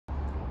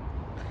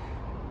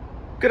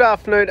Good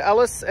afternoon,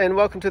 Alice, and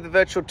welcome to the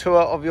virtual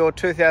tour of your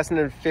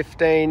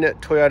 2015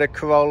 Toyota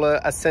Corolla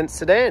Ascent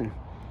sedan.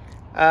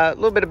 A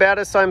little bit about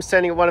us. I'm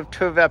standing at one of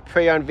two of our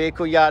pre-owned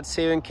vehicle yards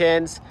here in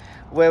Cairns,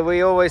 where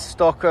we always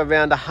stock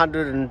around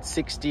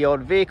 160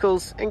 odd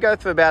vehicles and go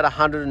through about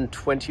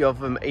 120 of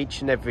them each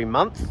and every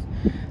month.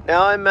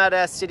 Now I'm at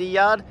our city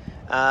yard,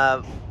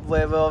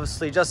 where we're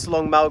obviously just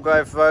along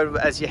Mulgrove Road.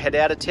 As you head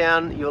out of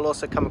town, you'll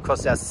also come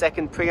across our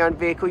second pre-owned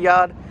vehicle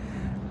yard.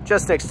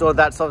 Just next door,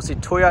 that's obviously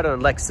Toyota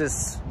and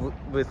Lexus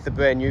with the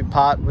brand new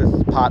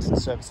with parts and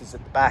services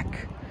at the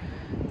back.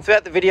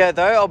 Throughout the video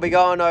though, I'll be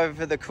going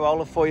over the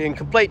Corolla for you in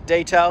complete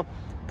detail,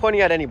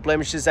 pointing out any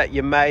blemishes that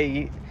you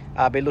may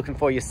be looking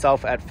for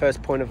yourself at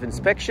first point of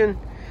inspection.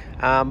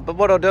 But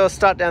what I'll do, I'll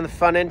start down the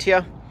front end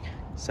here.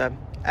 So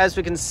as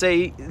we can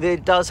see, there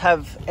does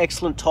have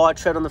excellent tyre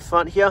tread on the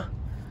front here.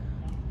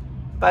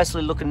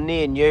 Basically looking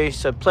near new,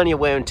 so plenty of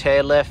wear and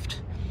tear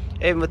left.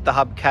 Even with the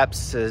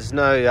hubcaps, there's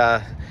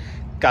no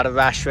gutter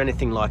rash or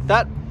anything like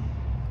that.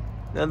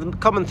 Now the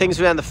common things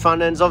around the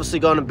front end is obviously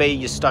going to be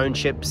your stone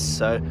chips,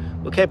 so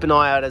we'll keep an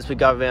eye out as we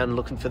go around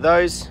looking for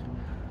those.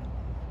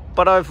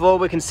 But overall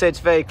we can see it's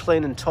very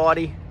clean and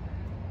tidy,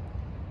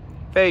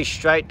 very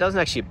straight. Doesn't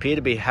actually appear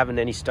to be having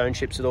any stone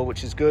chips at all,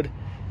 which is good.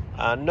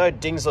 No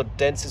dings or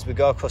dents as we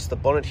go across the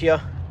bonnet here.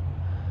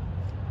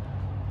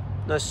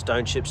 No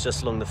stone chips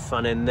just along the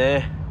front end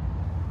there.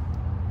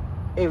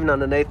 Even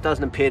underneath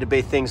doesn't appear to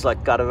be things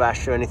like gutter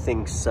rash or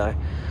anything, so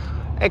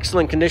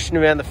excellent condition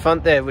around the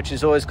front there, which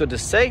is always good to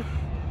see.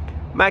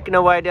 Making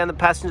our way down the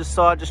passenger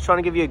side, just trying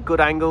to give you a good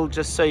angle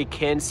just so you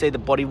can see the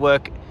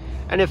bodywork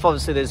and if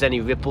obviously there's any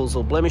ripples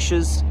or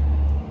blemishes.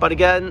 But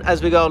again,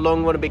 as we go along,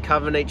 we want to be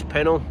covering each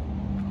panel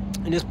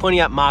and just pointing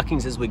out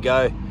markings as we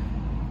go.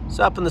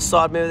 So up on the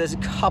side mirror, there's a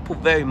couple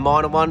very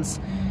minor ones,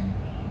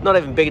 not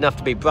even big enough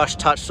to be brush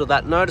touched or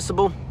that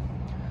noticeable,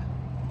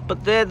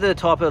 but they're the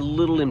type of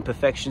little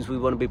imperfections we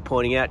want to be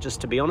pointing out,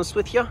 just to be honest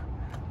with you.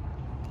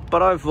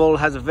 But overall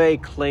has a very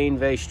clean,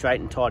 very straight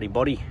and tidy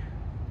body.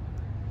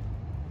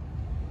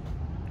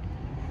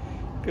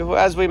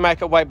 As we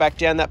make our way back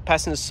down that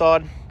passenger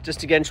side,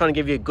 just again trying to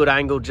give you a good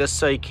angle just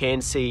so you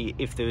can see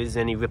if there is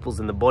any ripples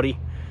in the body.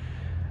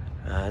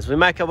 As we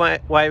make our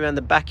way around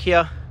the back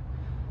here,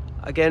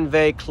 again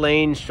very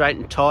clean, straight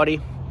and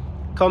tidy.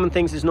 Common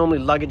things is normally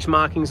luggage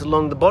markings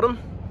along the bottom,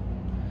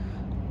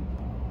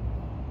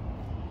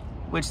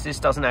 which this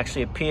doesn't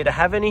actually appear to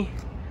have any.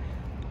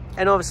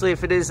 And obviously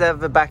if it is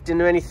ever backed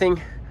into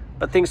anything,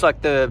 but things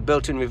like the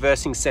built-in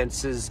reversing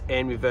sensors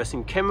and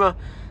reversing camera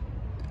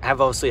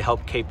have obviously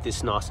helped keep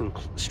this nice and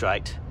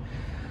straight.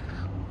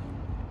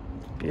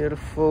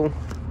 Beautiful.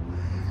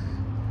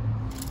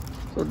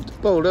 So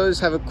what we'll do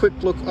is have a quick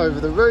look over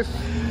the roof.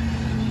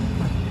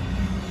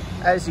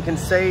 As you can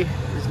see,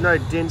 there's no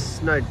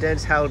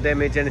dents, hail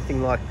damage,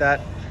 anything like that.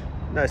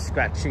 No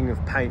scratching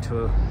of paint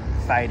or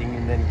fading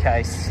in any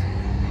case.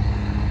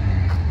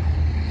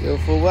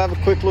 Beautiful. We'll have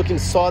a quick look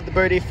inside the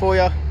boot here for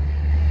you.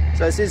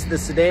 So this is the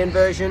sedan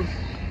version.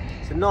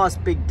 It's a nice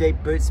big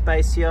deep boot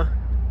space here.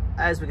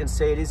 As we can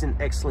see, it is in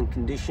excellent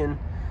condition.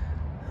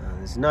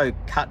 There's no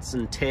cuts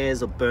and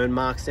tears or burn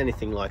marks,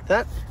 anything like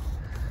that.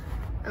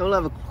 And we'll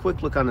have a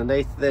quick look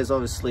underneath. There's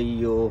obviously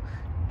your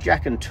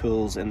jack and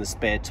tools and the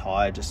spare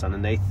tyre just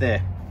underneath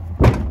there.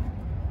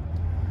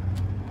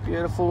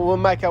 Beautiful. We'll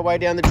make our way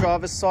down the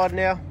driver's side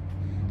now.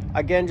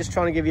 Again, just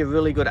trying to give you a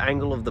really good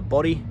angle of the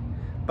body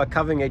by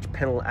covering each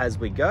panel as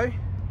we go.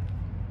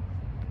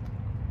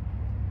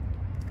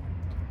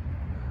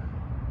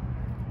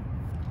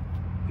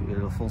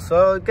 Beautiful.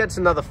 So it gets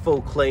another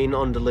full clean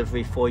on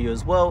delivery for you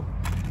as well.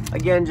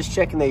 Again, just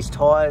checking these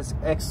tyres.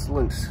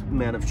 Excellent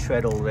amount of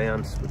tread all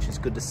around, which is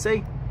good to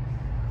see.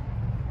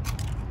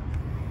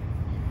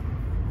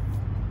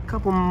 A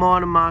couple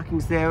minor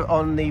markings there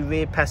on the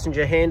rear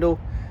passenger handle,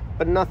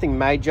 but nothing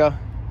major.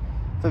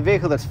 For a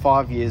vehicle that's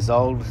 5 years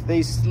old,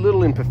 these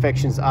little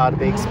imperfections are to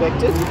be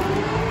expected.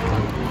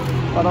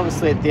 But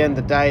obviously at the end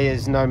of the day,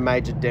 there's no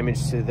major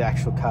damage to the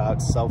actual car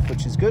itself,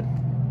 which is good.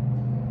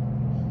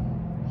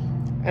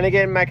 And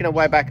again, making our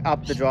way back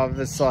up the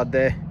driver's side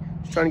there,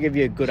 just trying to give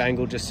you a good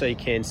angle just so you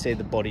can see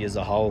the body as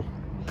a whole.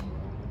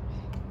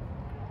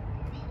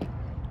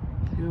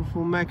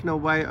 Beautiful. Making our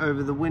way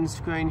over the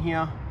windscreen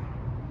here.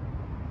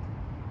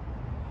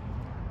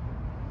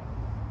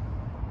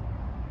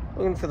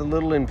 Looking for the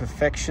little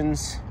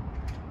imperfections.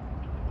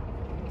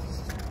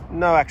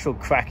 No actual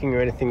cracking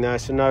or anything though,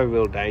 so no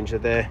real danger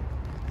there.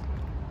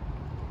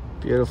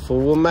 Beautiful.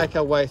 We'll make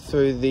our way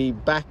through the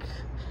back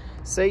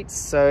seats.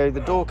 So the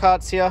door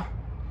carts here,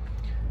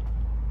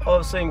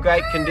 obviously in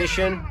great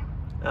condition.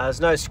 There's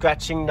no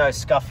scratching, no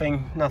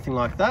scuffing, nothing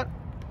like that.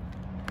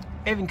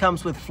 Even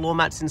comes with floor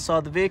mats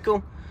inside the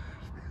vehicle,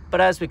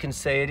 but as we can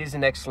see, it is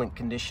in excellent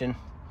condition.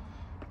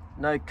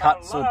 No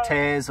cuts or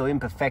tears or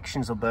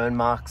imperfections or burn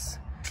marks,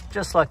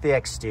 just like the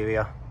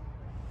exterior.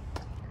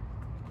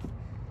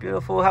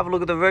 Beautiful. We'll have a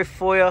look at the roof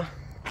for you.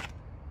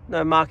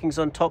 No markings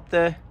on top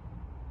there.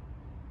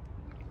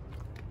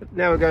 But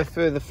now we'll go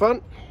through the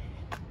front.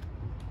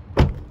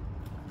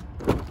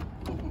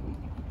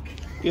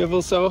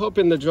 Beautiful. So I'll hop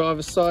in the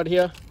driver's side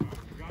here.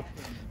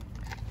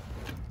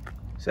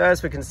 So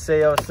as we can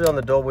see, obviously on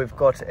the door we've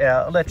got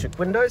our electric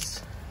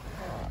windows.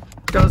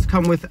 It does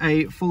come with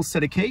a full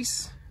set of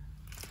keys.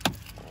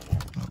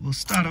 We'll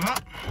start it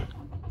up.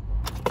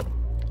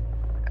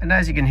 And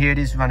as you can hear, it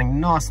is running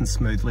nice and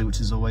smoothly, which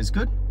is always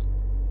good.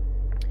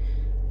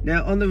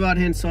 Now on the right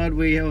hand side,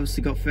 we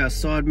obviously got for our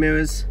side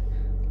mirrors,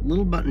 a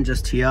little button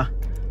just here,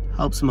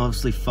 helps them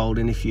obviously fold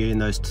in if you're in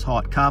those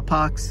tight car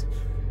parks.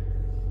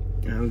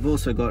 We've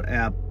also got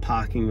our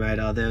parking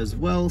radar there as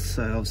well,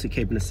 so obviously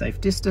keeping a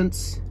safe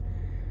distance.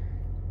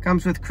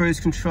 Comes with cruise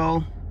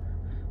control,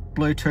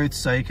 Bluetooth,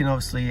 so you can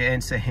obviously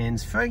answer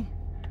hands-free.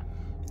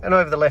 And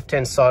over the left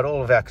hand side,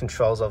 all of our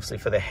controls obviously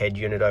for the head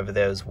unit over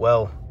there as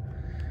well.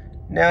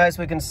 Now as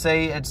we can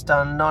see, it's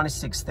done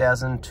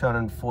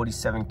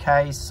 96,247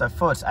 Ks, so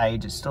for its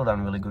age it's still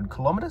done really good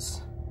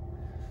kilometers.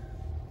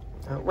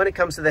 When it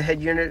comes to the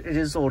head unit, it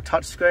is all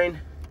touchscreen.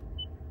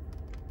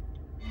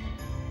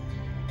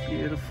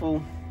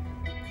 Beautiful.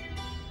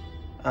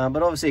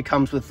 But obviously it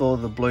comes with all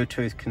the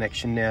Bluetooth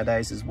connection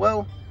nowadays as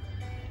well.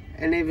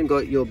 And even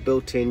got your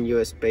built-in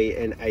USB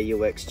and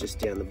AUX just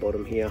down the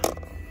bottom here.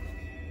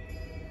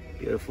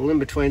 Beautiful. In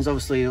between is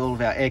obviously all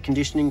of our air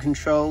conditioning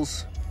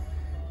controls.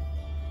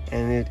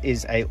 And it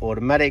is a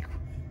automatic,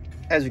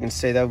 as you can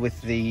see though,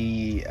 with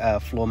the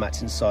floor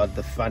mats inside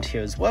the front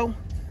here as well.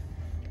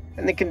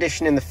 And the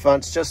condition in the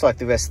front's just like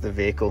the rest of the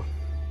vehicle.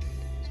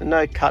 So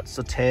no cuts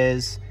or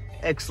tears,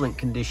 excellent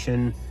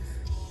condition,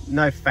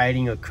 no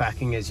fading or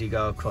cracking as you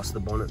go across the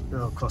bonnet,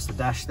 across the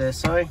dash there,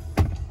 sorry.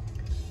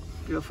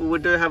 Beautiful. We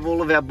do have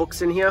all of our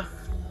books in here.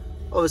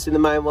 Obviously the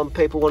main one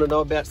people want to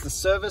know about is the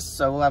service,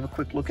 so we'll have a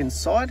quick look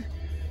inside.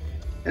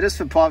 It is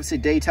for privacy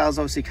details,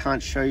 obviously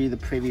can't show you the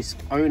previous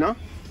owner.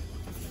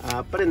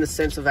 But in the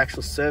sense of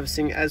actual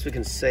servicing, as we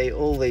can see,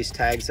 all these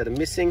tags that are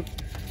missing,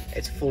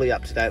 it's fully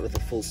up to date with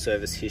a full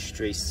service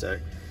history. So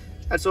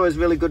that's always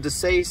really good to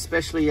see,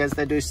 especially as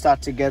they do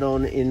start to get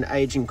on in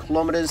age and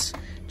kilometers,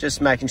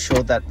 just making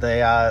sure that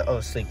they are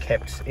obviously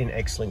kept in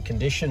excellent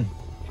condition.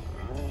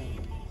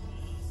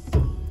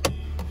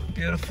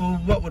 Beautiful.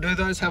 What we'll do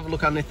though is have a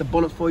look underneath the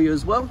bonnet for you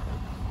as well.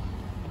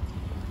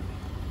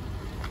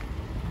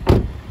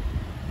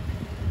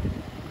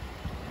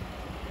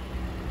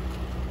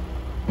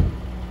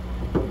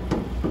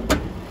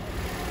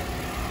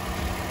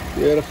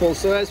 Beautiful.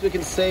 So as we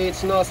can see,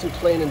 it's nice and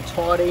clean and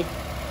tidy.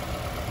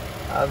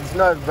 There's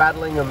no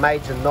rattling or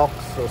major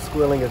knocks or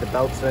squealing of the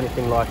belts or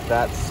anything like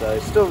that. So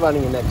still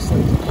running in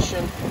excellent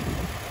condition.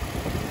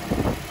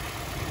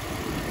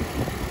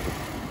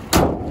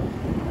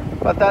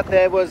 But that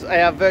there was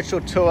our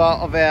virtual tour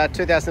of our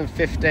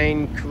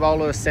 2015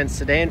 Corolla Ascent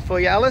sedan for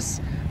you, Alice.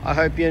 I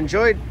hope you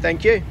enjoyed.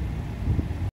 Thank you.